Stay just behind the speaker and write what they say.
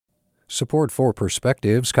Support for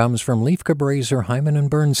Perspectives comes from Leif Cabraser, Hyman and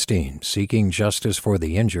Bernstein, seeking justice for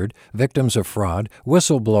the injured, victims of fraud,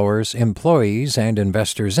 whistleblowers, employees, and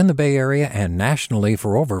investors in the Bay Area and nationally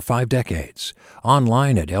for over 5 decades.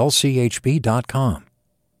 Online at lchb.com.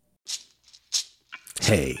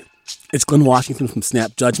 Hey, it's Glenn Washington from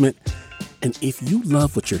Snap Judgment, and if you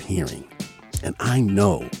love what you're hearing, and I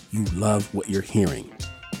know you love what you're hearing,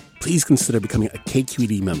 please consider becoming a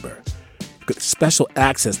KQED member. Get special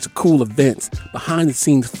access to cool events,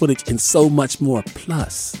 behind-the-scenes footage, and so much more.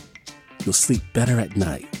 Plus, you'll sleep better at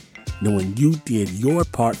night knowing you did your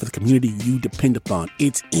part for the community you depend upon.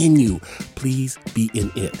 It's in you. Please be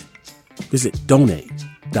in it. Visit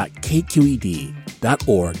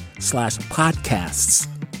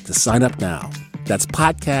donate.kqed.org/podcasts to sign up now. That's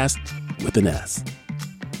podcast with an S.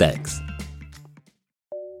 Thanks.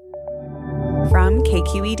 From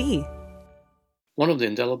KQED. One of the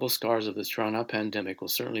indelible scars of this drawn-out pandemic will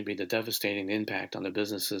certainly be the devastating impact on the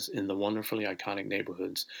businesses in the wonderfully iconic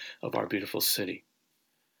neighborhoods of our beautiful city.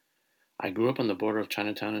 I grew up on the border of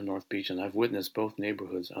Chinatown and North Beach, and I've witnessed both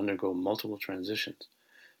neighborhoods undergo multiple transitions,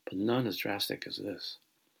 but none as drastic as this.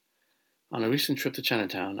 On a recent trip to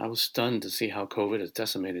Chinatown, I was stunned to see how COVID has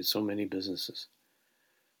decimated so many businesses.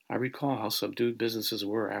 I recall how subdued businesses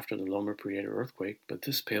were after the Loma Prieta earthquake, but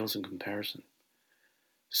this pales in comparison.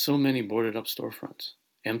 So many boarded up storefronts,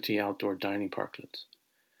 empty outdoor dining parklets.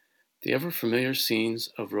 The ever-familiar scenes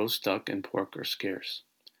of roast duck and pork are scarce.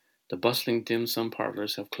 The bustling dim sum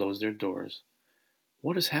parlors have closed their doors.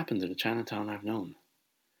 What has happened to the Chinatown I've known?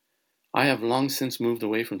 I have long since moved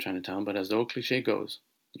away from Chinatown, but as the old cliche goes,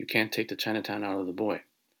 you can't take the Chinatown out of the boy.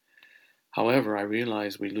 However, I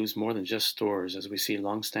realize we lose more than just stores as we see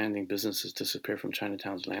long-standing businesses disappear from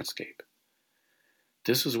Chinatown's landscape.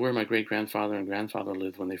 This was where my great-grandfather and grandfather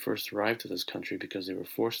lived when they first arrived to this country because they were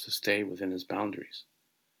forced to stay within its boundaries.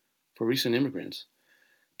 For recent immigrants,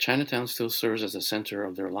 Chinatown still serves as the center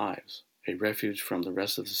of their lives, a refuge from the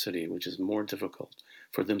rest of the city, which is more difficult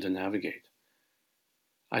for them to navigate.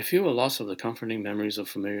 I feel a loss of the comforting memories of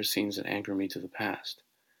familiar scenes that anchor me to the past.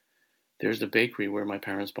 There's the bakery where my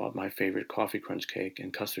parents bought my favorite coffee crunch cake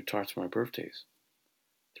and custard tarts for my birthdays.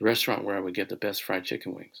 The restaurant where I would get the best fried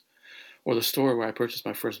chicken wings. Or the store where I purchased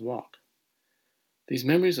my first walk. These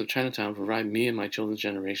memories of Chinatown provide me and my children's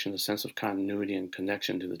generation a sense of continuity and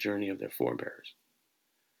connection to the journey of their forebears.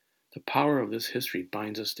 The power of this history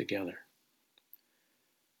binds us together.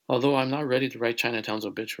 Although I'm not ready to write Chinatown's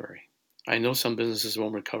obituary, I know some businesses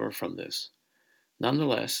won't recover from this.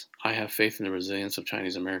 Nonetheless, I have faith in the resilience of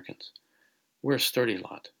Chinese Americans. We're a sturdy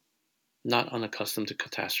lot, not unaccustomed to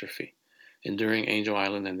catastrophe, enduring Angel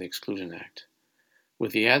Island and the Exclusion Act.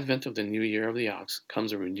 With the advent of the new year of the ox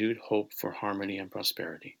comes a renewed hope for harmony and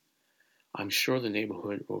prosperity. I'm sure the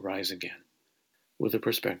neighborhood will rise again. With a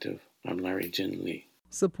perspective, I'm Larry Jin Lee.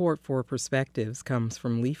 Support for Perspectives comes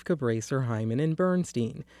from Leif Cabraser, Hyman and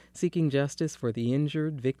Bernstein, seeking justice for the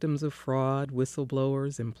injured, victims of fraud,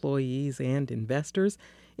 whistleblowers, employees, and investors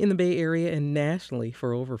in the Bay Area and nationally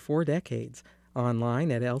for over 4 decades.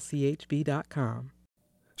 Online at lchb.com.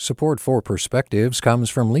 Support for Perspectives comes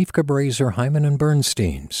from Leif Cabraser, Hyman and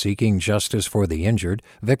Bernstein, seeking justice for the injured,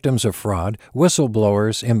 victims of fraud,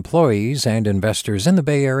 whistleblowers, employees, and investors in the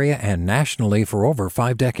Bay Area and nationally for over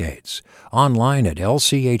 5 decades. Online at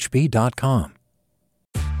lchb.com.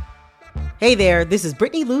 Hey there, this is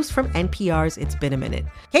Brittany Luce from NPR's It's Been a Minute.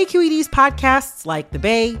 KQED's podcasts like The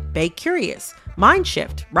Bay, Bay Curious, Mind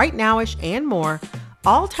Shift, Right Nowish, and more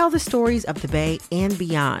all tell the stories of the Bay and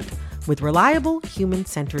beyond, with reliable,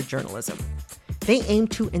 human-centered journalism. They aim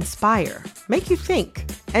to inspire, make you think,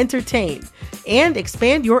 entertain, and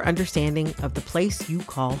expand your understanding of the place you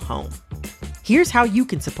call home. Here's how you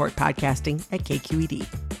can support podcasting at KQED.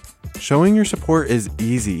 Showing your support is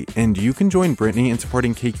easy, and you can join Brittany in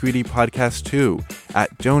supporting KQED Podcast too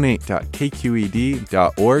at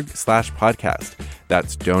donate.kqed.org/podcast.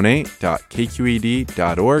 That's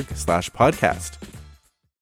donate.kqed.org/podcast.